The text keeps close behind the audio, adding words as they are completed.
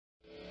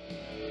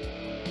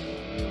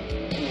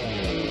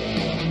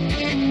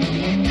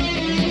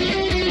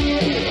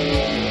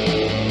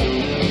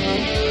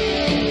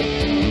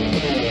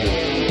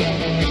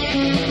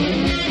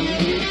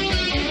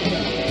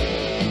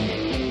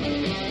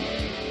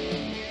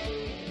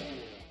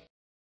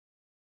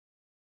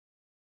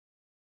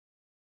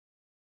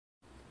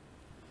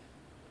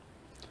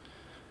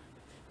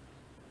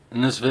In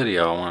this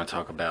video, I want to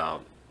talk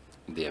about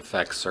the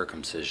effects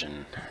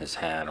circumcision has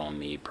had on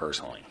me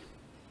personally.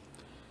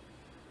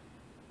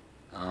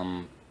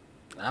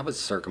 I was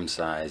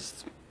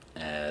circumcised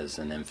as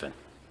an infant.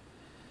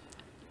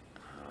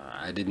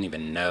 I didn't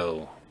even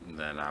know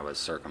that I was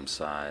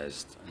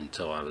circumcised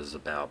until I was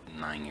about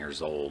 9 years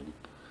old.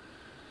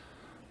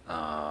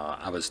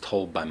 I was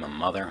told by my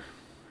mother,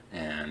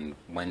 and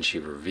when she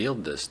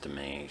revealed this to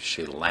me,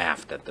 she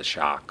laughed at the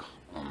shock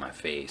on my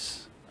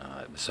face.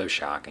 It was so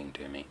shocking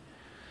to me.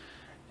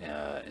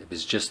 It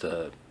was just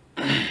a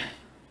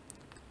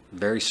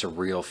very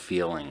surreal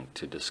feeling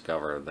to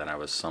discover that I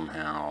was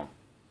somehow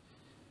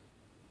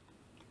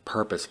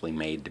purposely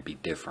made to be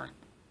different.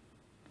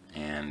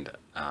 And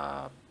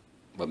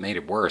what made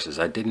it worse is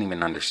I didn't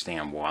even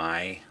understand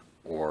why,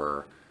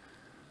 or,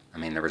 I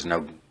mean, there was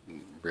no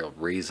real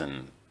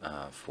reason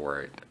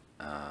for it.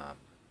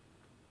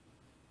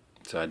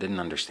 So I didn't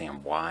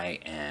understand why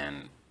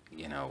and,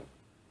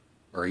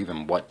 or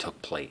even what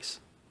took place.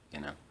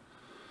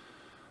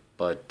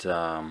 But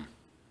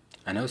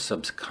I know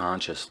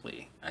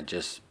subconsciously I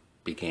just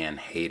began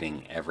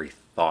hating every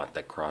thought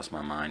that crossed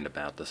my mind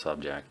about the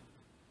subject.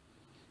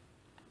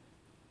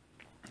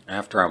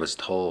 After I was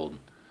told,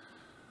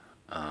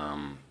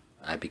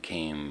 I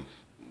became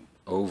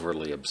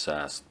overly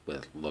obsessed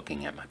with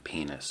looking at my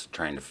penis,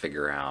 trying to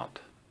figure out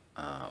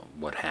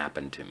what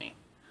happened to me.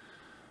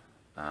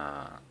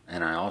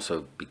 And I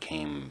also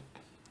became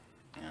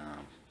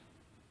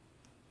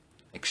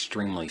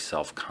extremely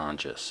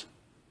self-conscious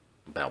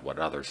about what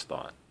others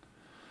thought.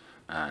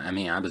 I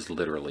mean, I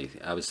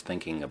was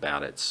thinking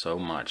about it so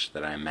much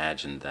that I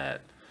imagined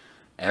that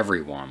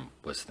everyone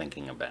was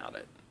thinking about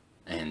it.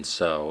 And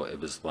so it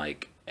was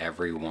like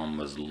everyone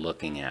was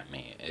looking at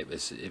me. It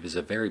was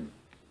a very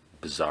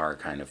bizarre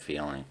kind of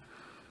feeling.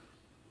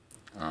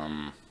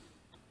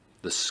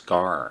 The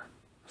scar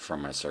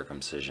from my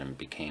circumcision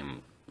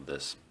became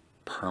this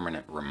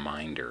permanent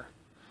reminder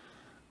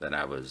that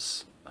I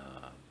was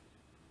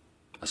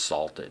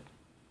assaulted,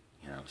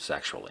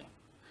 sexually.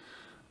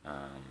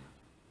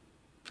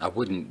 I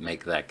wouldn't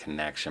make that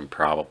connection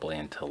probably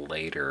until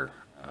later,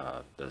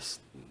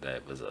 that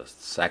it was a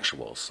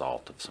sexual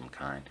assault of some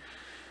kind,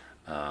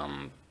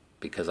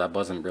 because I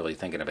wasn't really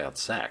thinking about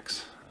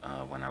sex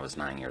when I was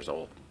 9 years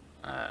old.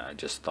 I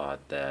just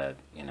thought that,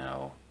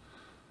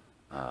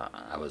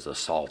 I was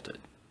assaulted.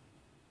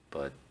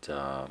 But,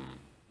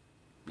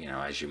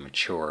 as you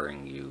mature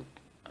and you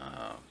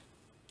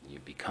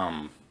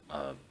become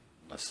a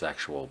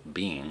sexual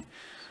being,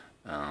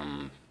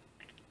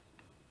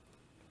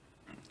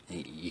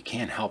 you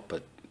can't help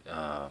but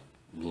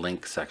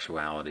link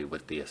sexuality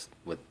with the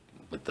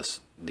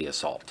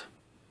assault.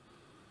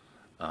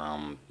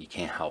 You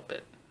can't help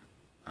it.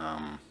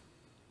 I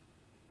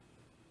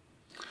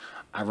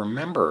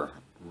remember,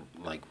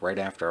 like, right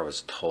after I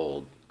was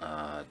told,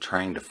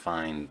 trying to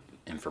find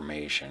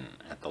information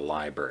at the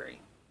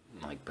library,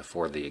 like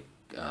before the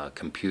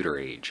computer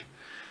age,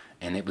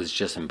 and it was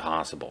just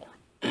impossible.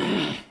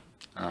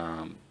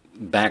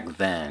 Back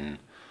then,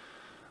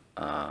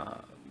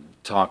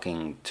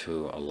 talking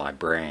to a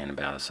librarian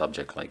about a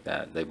subject like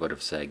that, they would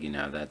have said,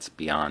 that's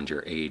beyond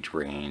your age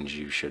range,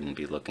 you shouldn't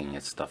be looking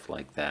at stuff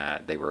like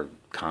that. They were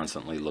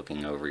constantly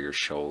looking over your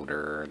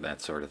shoulder,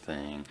 that sort of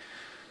thing.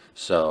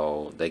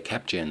 So they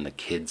kept you in the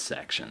kids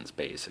sections,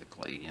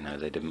 basically.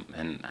 They didn't,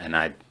 and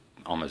I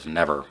almost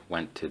never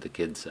went to the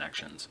kids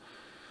sections.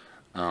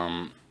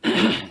 But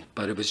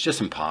it was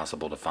just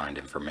impossible to find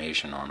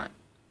information on it.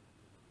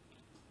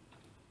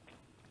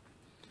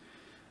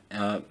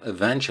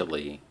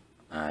 Eventually,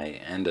 I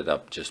ended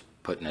up just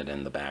putting it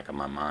in the back of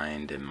my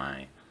mind, and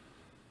I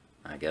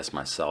guess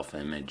my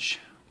self-image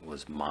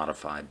was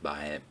modified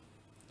by it,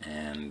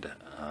 and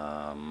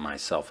my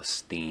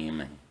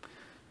self-esteem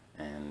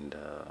and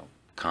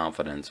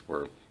confidence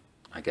were,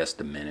 I guess,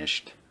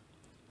 diminished.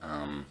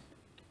 I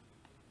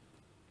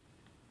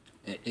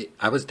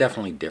was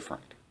definitely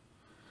different,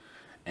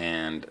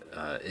 and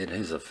it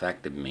has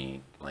affected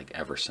me, like,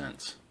 ever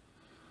since.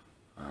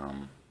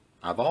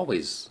 I've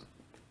always,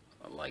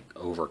 like,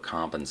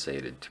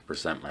 overcompensated to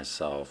present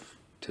myself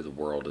to the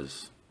world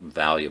as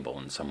valuable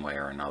in some way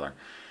or another,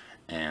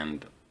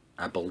 and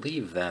I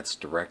believe that's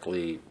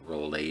directly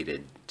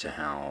related to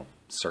how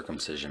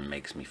circumcision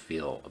makes me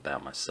feel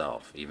about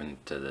myself, even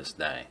to this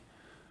day.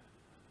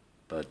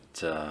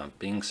 But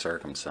being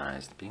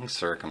circumcised,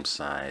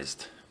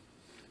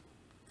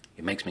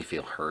 it makes me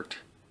feel hurt.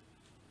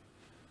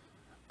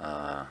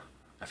 I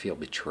feel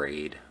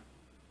betrayed,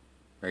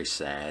 very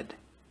sad.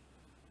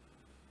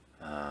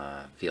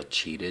 Feel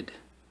cheated,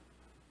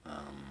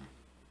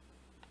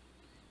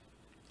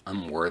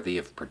 unworthy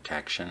of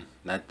protection.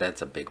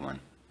 That's a big one.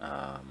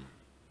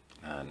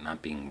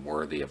 Not being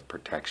worthy of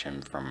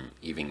protection from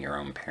even your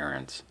own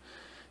parents.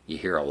 You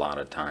hear a lot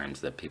of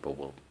times that people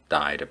will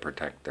die to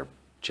protect their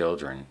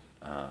children,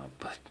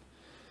 but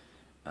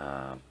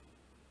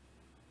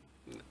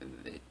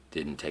it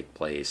didn't take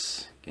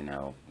place,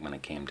 when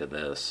it came to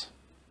this.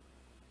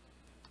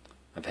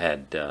 I've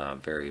had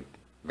very,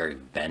 very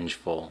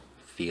vengeful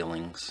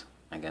feelings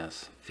I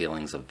guess,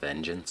 feelings of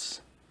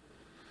vengeance,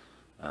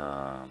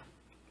 uh,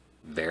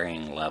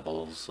 varying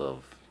levels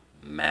of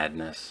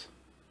madness,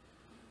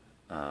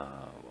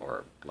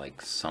 or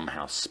like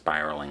somehow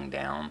spiraling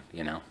down,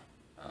 you know.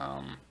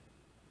 Um,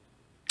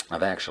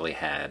 I've actually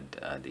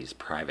had these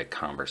private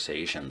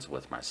conversations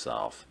with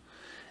myself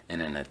in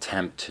an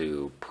attempt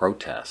to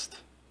protest,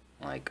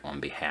 like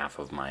on behalf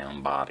of my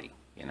own body,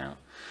 you know.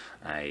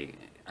 I,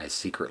 I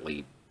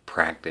secretly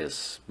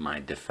practice my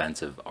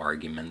defensive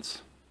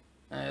arguments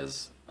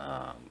as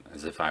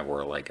if I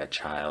were like a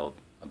child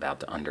about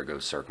to undergo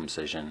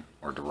circumcision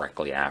or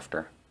directly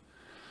after.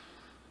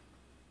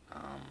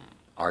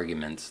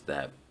 Arguments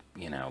that,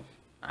 you know,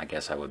 I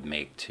guess I would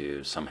make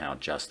to somehow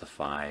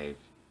justify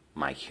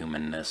my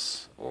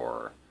humanness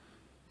or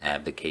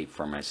advocate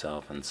for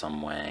myself in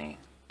some way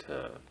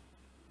to,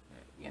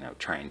 you know,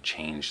 try and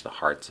change the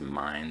hearts and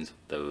minds of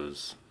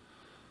those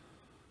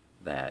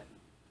that,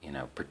 you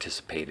know,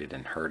 participated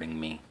in hurting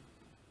me.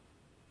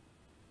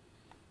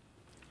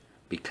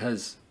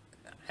 Because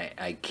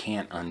I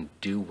can't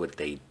undo what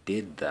they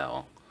did,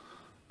 though.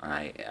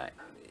 I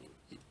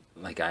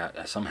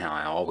somehow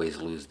I always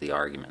lose the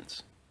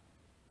arguments.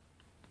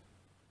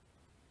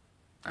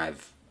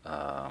 I've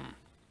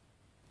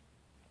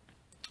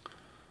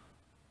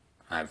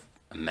I've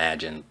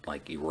imagined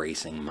like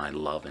erasing my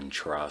love and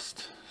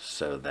trust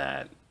so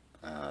that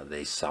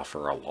they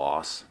suffer a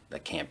loss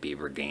that can't be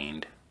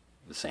regained,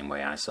 the same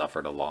way I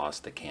suffered a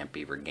loss that can't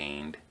be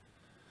regained.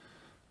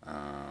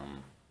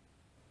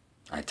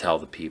 I tell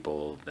the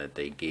people that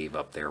they gave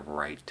up their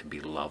right to be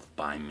loved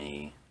by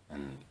me,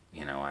 and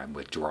you know, I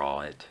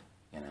withdraw it,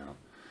 you know,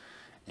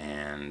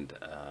 and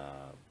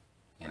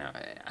you know,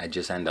 I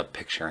just end up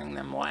picturing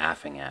them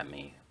laughing at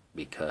me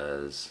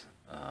because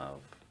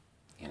of,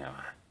 you know,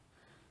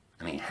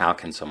 I mean, how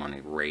can someone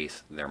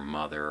erase their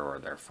mother or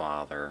their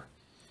father?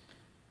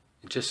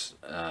 It just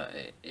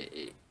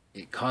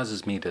it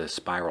causes me to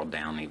spiral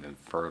down even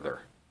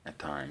further at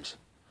times.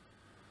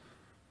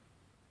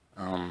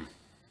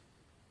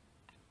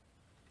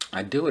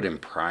 I do it in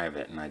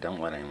private and I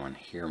don't let anyone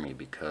hear me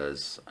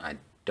because I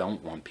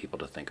don't want people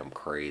to think I'm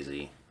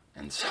crazy,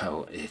 and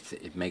so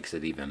it makes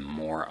it even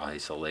more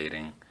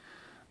isolating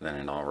than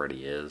it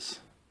already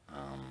is.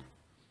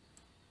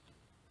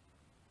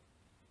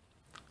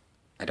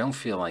 I don't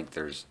feel like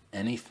there's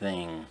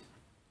anything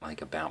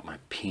like about my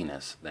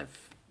penis that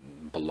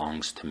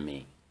belongs to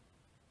me.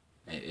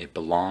 It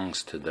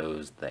belongs to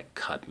those that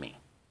cut me,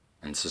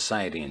 and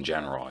society in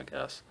general, I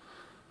guess.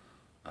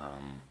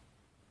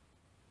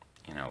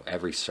 You know,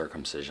 every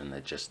circumcision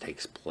that just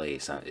takes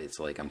place, it's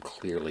like I'm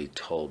clearly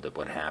told that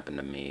what happened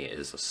to me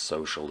is a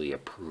socially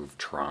approved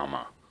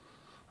trauma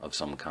of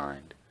some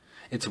kind.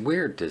 It's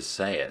weird to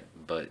say it,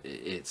 but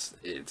it's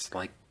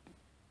like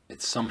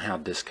it's somehow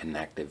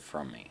disconnected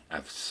from me.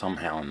 I've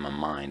somehow in my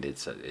mind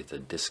it's a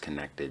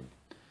disconnected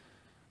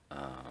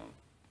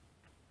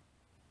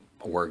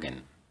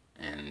organ,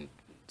 and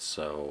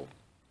so,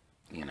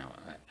 you know,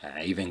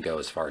 I even go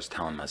as far as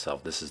telling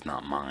myself this is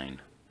not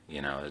mine.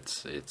 You know,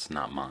 it's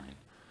not mine.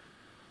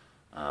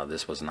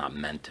 This was not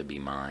meant to be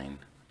mine.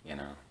 You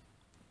know,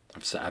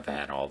 I've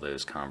had all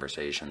those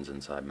conversations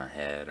inside my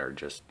head, or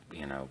just,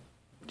 you know,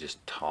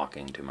 just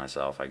talking to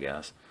myself, I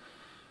guess.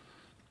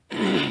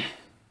 I've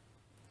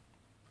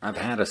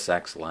had a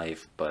sex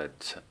life,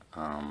 but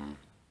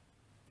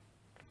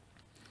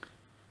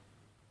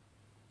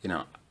you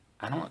know,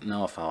 I don't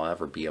know if I'll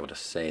ever be able to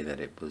say that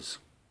it was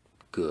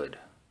good.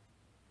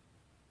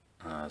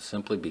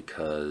 Simply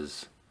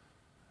because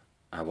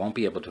I won't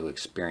be able to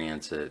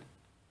experience it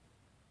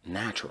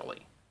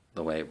naturally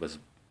the way it was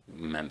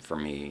meant for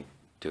me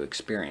to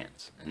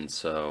experience. And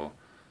so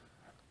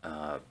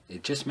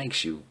it just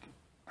makes you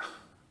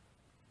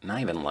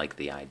not even like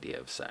the idea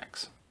of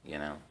sex, you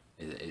know?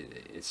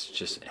 It's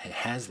just, it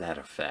has that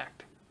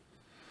effect.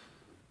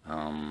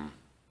 I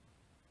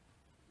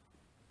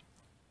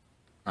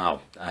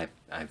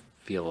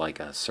feel like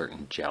a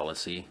certain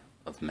jealousy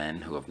of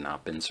men who have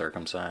not been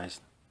circumcised.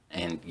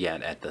 And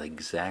yet at the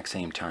exact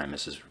same time,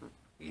 this is,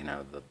 you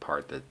know, the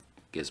part that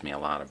gives me a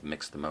lot of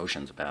mixed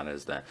emotions about it,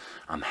 is that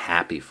I'm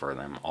happy for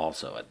them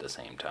also at the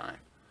same time.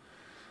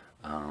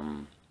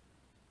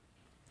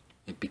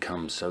 It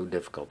becomes so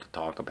difficult to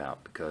talk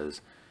about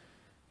because,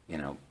 you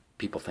know,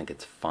 people think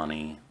it's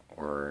funny,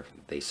 or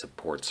they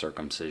support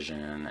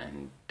circumcision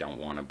and don't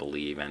want to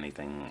believe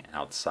anything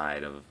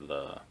outside of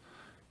the,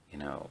 you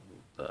know,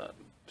 the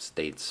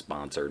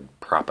state-sponsored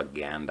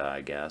propaganda,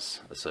 I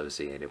guess,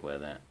 associated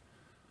with it.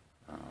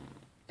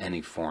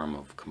 Any form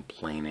of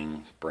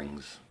complaining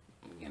brings,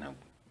 you know,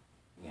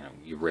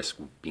 you risk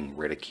being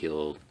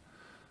ridiculed.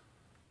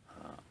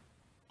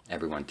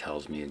 Everyone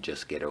tells me to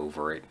just get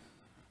over it,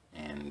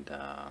 and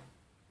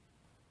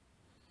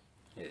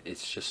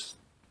it's just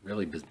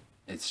really,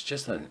 it's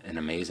just an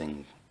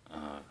amazing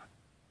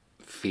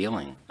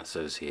feeling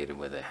associated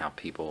with it, how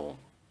people,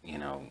 you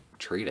know,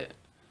 treat it.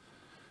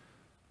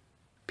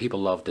 People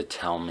love to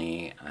tell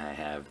me I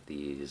have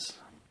these,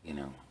 you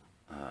know,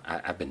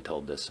 I've been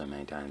told this so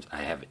many times,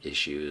 I have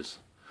issues,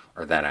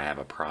 or that I have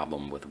a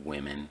problem with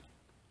women,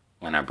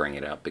 when I bring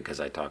it up, because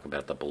I talk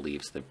about the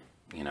beliefs that,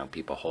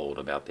 people hold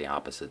about the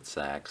opposite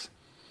sex.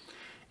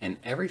 And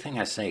everything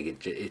I say,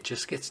 it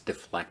just gets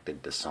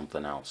deflected to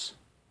something else.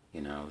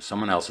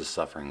 Someone else is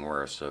suffering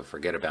worse, so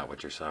forget about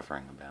what you're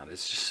suffering about.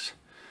 It's just,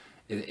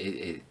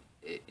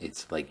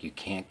 it's like you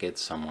can't get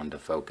someone to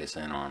focus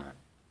in on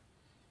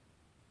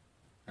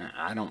it.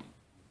 I don't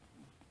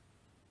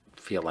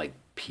feel like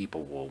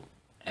people will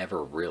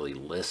ever really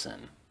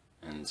listen.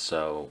 And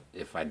so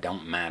if I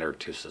don't matter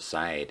to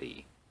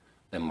society,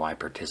 then why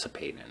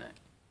participate in it?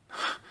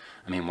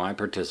 I mean, why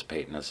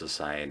participate in a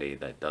society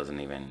that doesn't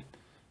even,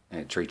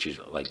 and it treats you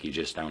like you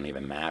just don't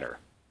even matter?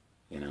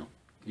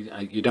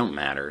 You don't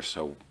matter,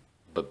 so,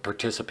 but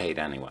participate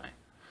anyway.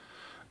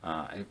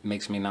 It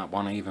makes me not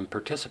want to even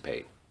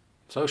participate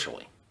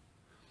socially.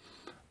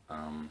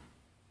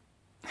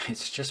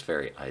 It's just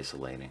very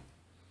isolating.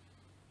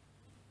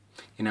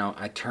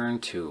 I turn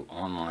to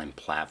online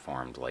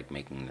platforms like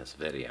making this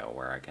video,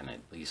 where I can at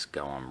least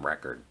go on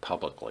record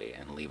publicly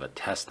and leave a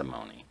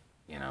testimony,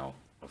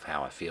 of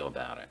how I feel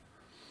about it.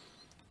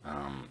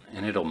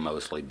 And it'll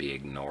mostly be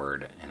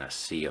ignored in a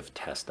sea of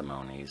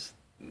testimonies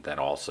that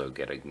also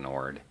get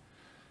ignored.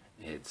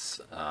 It's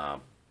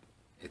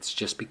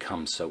just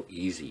become so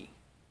easy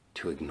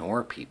to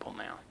ignore people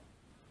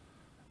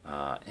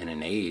now. In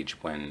an age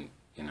when,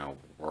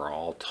 we're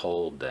all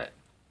told that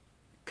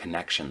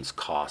connections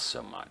cost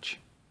so much,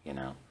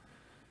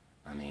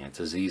 I mean, it's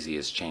as easy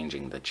as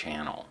changing the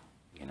channel.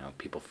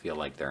 People feel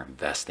like they're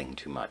investing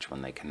too much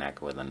when they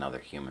connect with another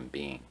human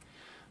being.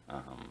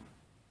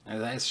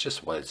 And that's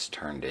just what it's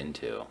turned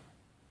into.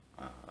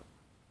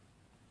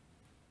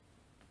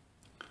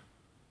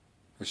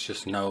 There's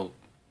just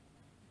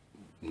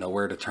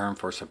nowhere to turn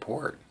for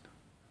support,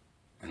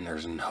 and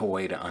there's no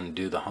way to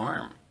undo the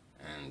harm.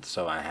 And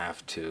so I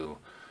have to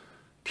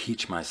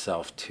teach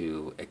myself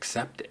to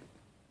accept it.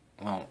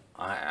 Well,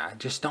 I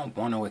just don't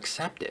want to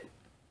accept it.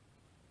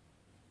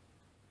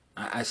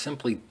 I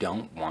simply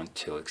don't want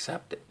to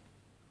accept it.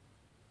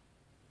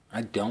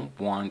 I don't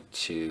want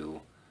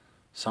to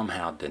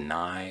somehow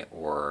deny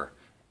or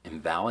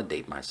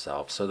invalidate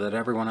myself so that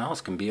everyone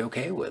else can be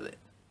okay with it.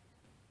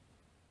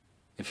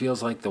 It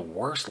feels like the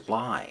worst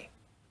lie,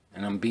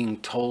 and I'm being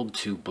told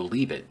to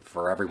believe it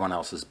for everyone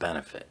else's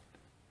benefit.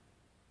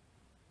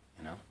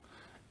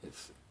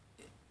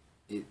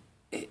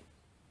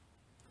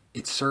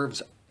 It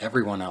serves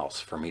everyone else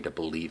for me to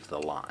believe the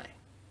lie.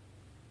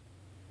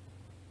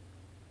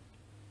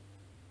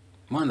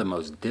 One of the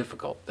most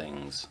difficult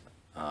things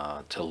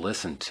to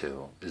listen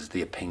to is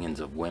the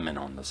opinions of women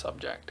on the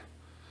subject,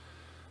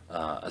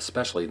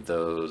 especially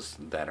those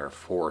that are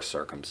for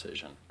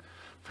circumcision.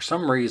 For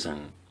some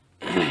reason,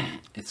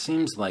 it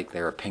seems like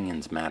their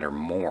opinions matter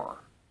more,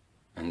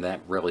 and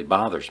that really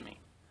bothers me.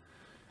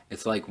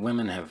 It's like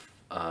women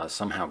have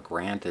somehow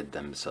granted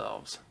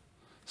themselves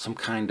some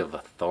kind of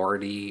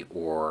authority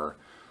or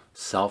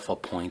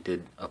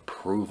self-appointed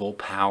approval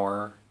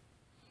power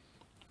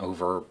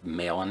over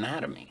male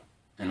anatomy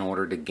in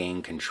order to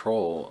gain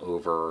control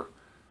over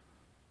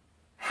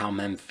how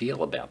men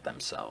feel about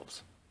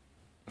themselves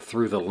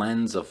through the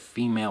lens of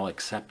female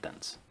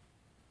acceptance.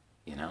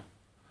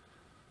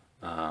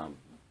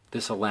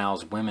 This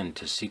allows women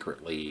to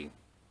secretly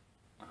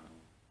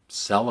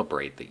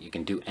celebrate that you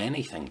can do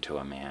anything to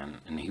a man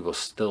and he will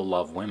still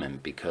love women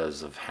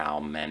because of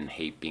how men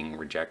hate being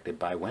rejected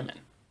by women.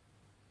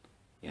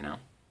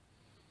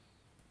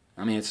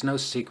 I mean, it's no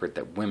secret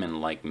that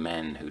women like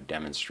men who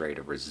demonstrate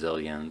a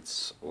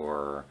resilience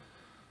or,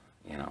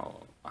 a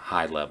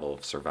high level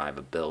of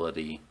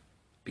survivability,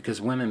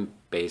 because women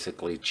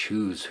basically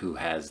choose who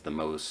has the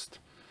most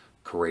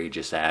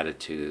courageous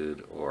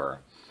attitude,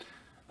 or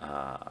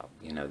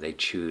they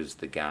choose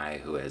the guy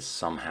who has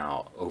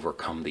somehow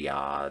overcome the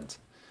odds,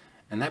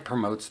 and that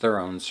promotes their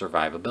own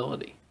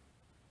survivability.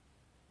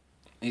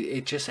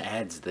 It just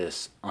adds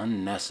this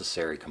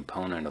unnecessary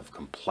component of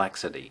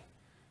complexity,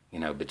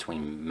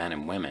 between men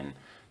and women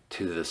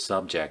to the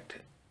subject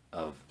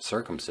of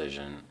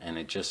circumcision, and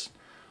it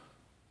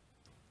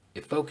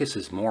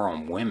focuses more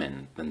on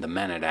women than the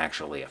men it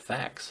actually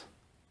affects.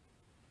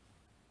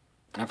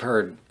 I've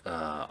heard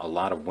a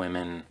lot of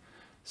women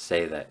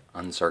say that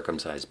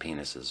uncircumcised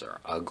penises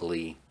are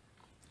ugly,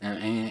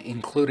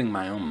 including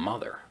my own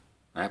mother.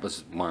 That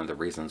was one of the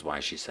reasons why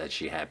she said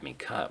she had me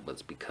cut,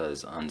 was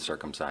because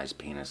uncircumcised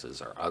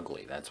penises are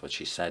ugly. That's what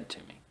she said to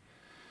me,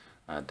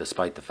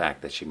 despite the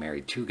fact that she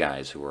married 2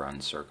 guys who were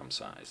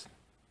uncircumcised.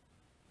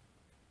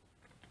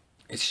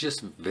 It's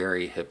just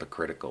very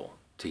hypocritical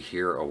to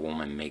hear a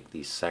woman make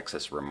these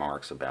sexist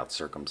remarks about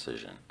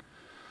circumcision,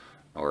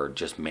 or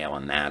just male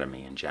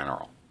anatomy in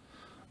general,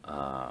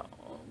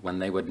 when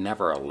they would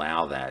never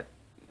allow that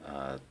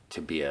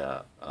to be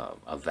a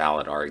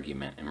valid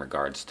argument in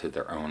regards to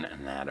their own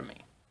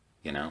anatomy.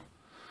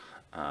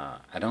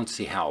 I don't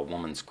see how a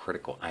woman's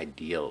critical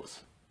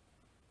ideals,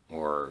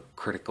 or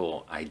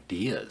critical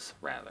ideas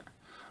rather,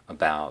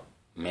 about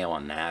male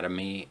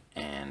anatomy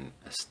and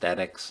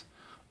aesthetics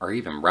are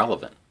even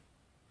relevant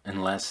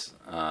unless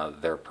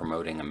they're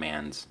promoting a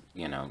man's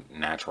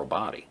natural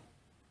body.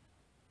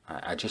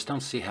 I just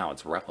don't see how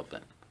it's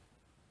relevant.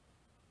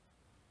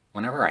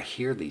 Whenever I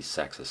hear these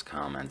sexist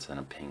comments and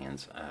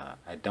opinions,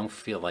 I don't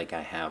feel like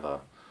I have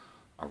a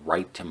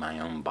right to my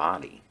own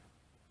body,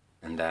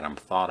 and that I'm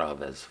thought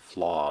of as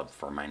flawed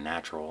for my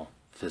natural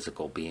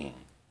physical being.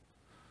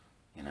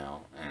 You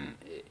know, and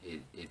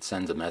it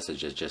sends a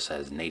message that just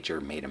says nature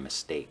made a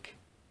mistake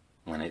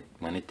when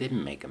it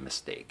didn't make a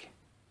mistake.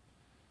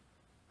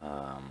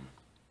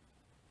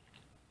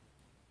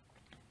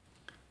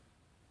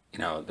 You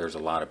know, there's a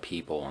lot of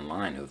people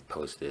online who've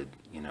posted,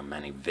 you know,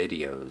 many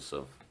videos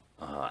of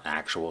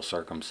actual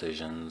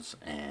circumcisions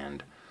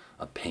and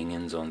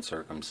opinions on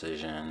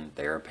circumcision,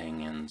 their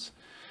opinions,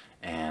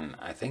 and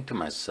I think to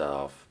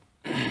myself,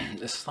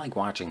 this is like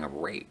watching a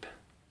rape,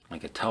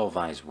 like a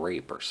televised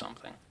rape or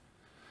something.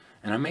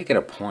 And I make it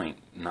a point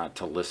not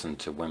to listen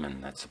to women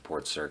that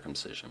support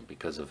circumcision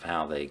because of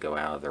how they go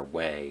out of their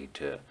way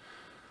to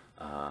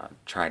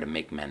try to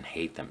make men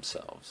hate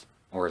themselves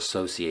or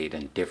associate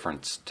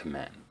indifference to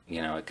men.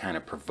 You know, it kind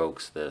of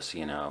provokes this,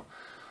 you know,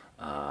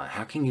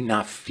 how can you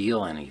not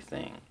feel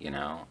anything, you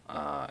know?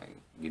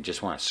 You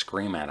just want to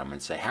scream at them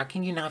and say, how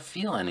can you not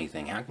feel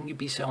anything? How can you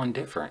be so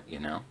indifferent, you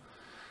know?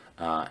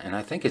 And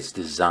I think it's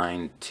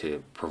designed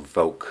to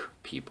provoke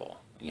people.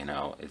 You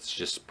know, it's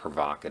just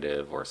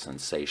provocative or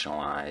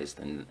sensationalized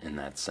in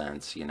that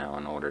sense, you know,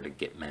 in order to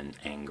get men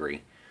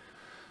angry.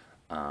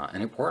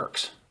 And it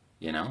works,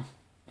 you know,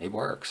 it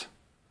works.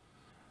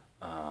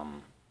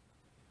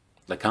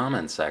 The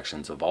comment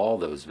sections of all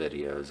those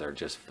videos are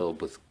just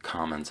filled with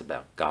comments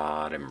about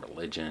God and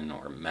religion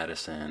or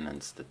medicine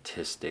and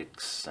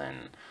statistics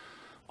and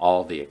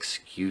all the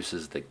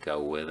excuses that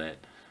go with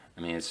it.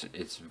 I mean,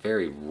 it's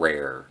very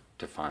rare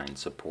to find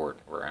support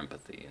or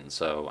empathy, and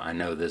so I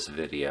know this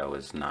video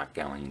is not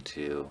going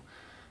to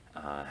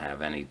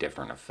have any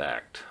different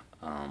effect,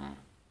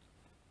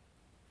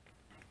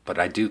 but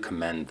I do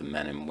commend the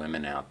men and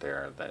women out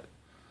there that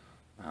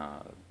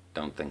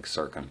don't think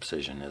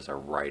circumcision is a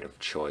right of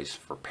choice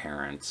for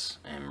parents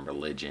and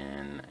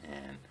religion,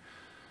 and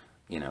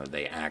you know,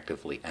 they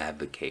actively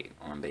advocate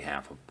on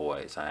behalf of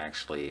boys. I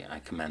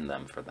commend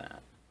them for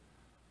that.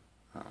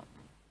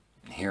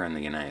 Here in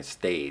the United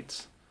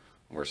States,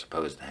 we're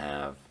supposed to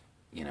have,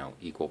 you know,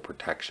 equal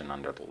protection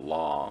under the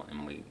law,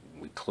 and we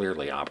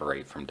clearly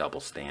operate from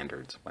double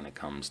standards when it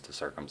comes to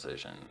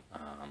circumcision.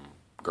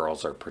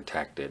 Girls are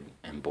protected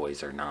and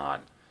boys are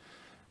not,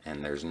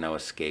 and there's no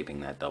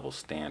escaping that double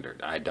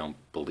standard. I don't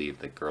believe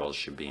that girls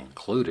should be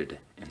included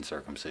in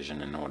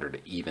circumcision in order to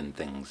even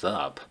things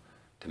up,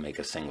 to make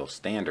a single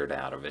standard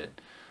out of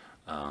it.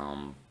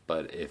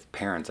 But if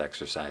parents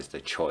exercise the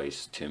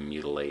choice to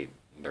mutilate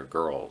their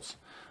girls,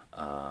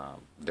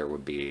 there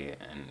would be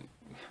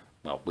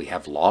well, we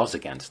have laws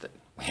against it.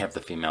 We have the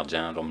Female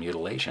Genital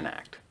Mutilation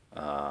Act,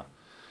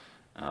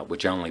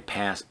 which only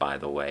passed, by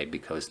the way,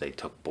 because they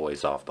took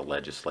boys off the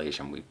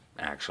legislation.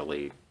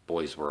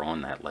 Boys were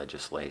on that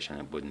legislation.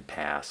 It wouldn't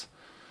pass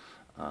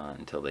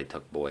until they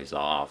took boys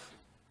off.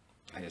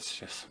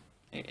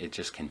 It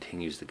just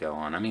continues to go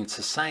on. I mean,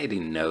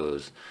 society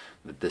knows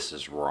that this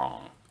is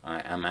wrong.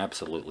 I'm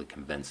absolutely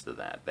convinced of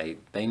that.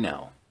 They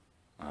know.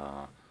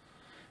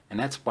 And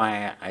that's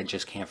why I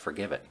just can't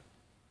forgive it.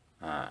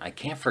 I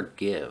can't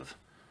forgive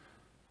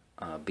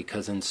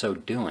because in so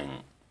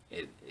doing,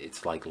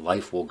 it's like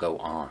life will go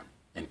on,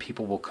 and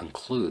people will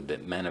conclude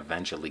that men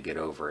eventually get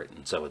over it,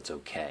 and so it's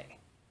okay.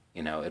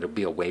 You know, it'll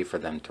be a way for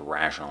them to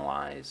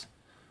rationalize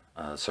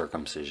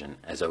circumcision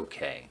as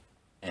okay,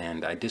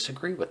 and I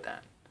disagree with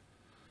that.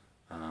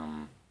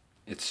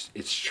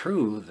 It's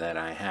true that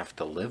I have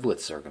to live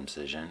with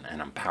circumcision,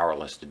 and I'm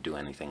powerless to do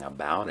anything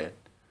about it,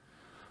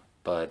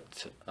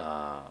 but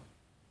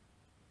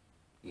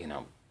you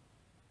know,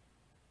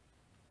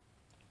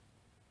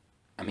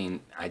 I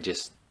mean,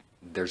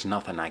 there's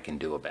nothing I can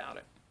do about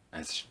it.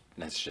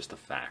 That's just a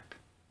fact,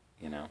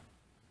 you know.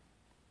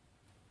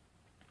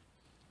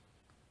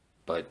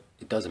 But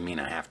it doesn't mean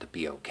I have to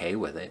be okay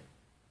with it.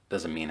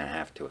 Doesn't mean I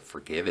have to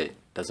forgive it.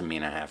 Doesn't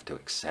mean I have to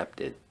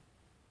accept it,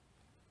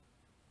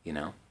 you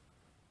know.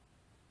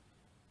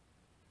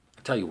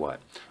 I'll tell you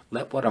what,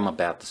 let what I'm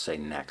about to say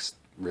next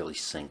really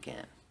sink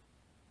in.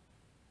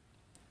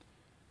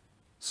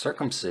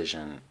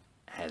 Circumcision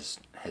has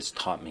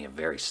taught me a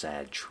very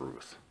sad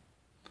truth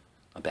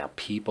about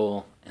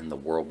people and the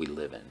world we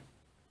live in.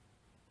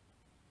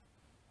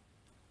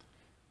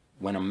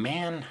 When a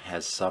man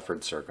has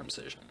suffered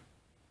circumcision,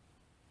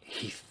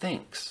 he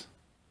thinks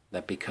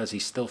that because he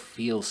still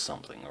feels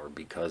something, or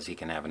because he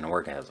can have an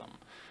orgasm,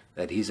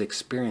 that he's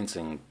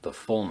experiencing the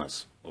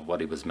fullness of what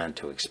he was meant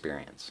to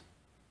experience.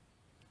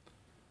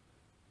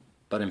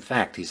 But in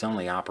fact, he's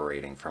only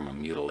operating from a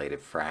mutilated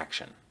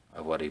fraction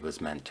of what he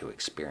was meant to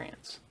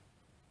experience.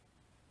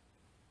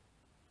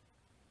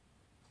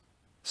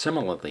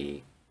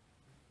 Similarly,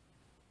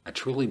 I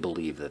truly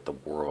believe that the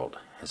world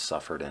has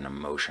suffered an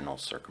emotional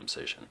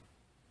circumcision.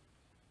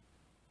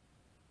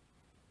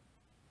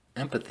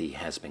 Empathy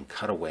has been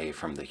cut away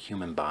from the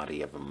human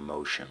body of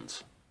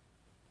emotions,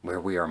 where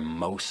we are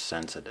most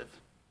sensitive.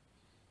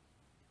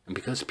 And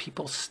because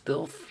people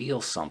still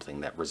feel something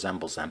that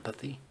resembles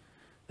empathy,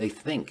 they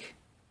think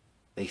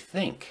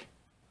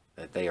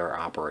that they are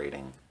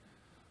operating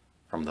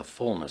from the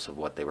fullness of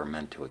what they were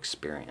meant to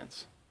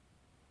experience.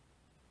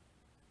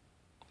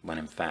 When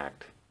in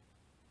fact,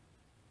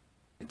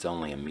 it's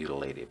only a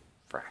mutilated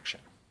fraction.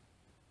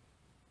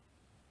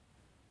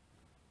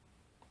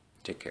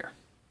 Take care.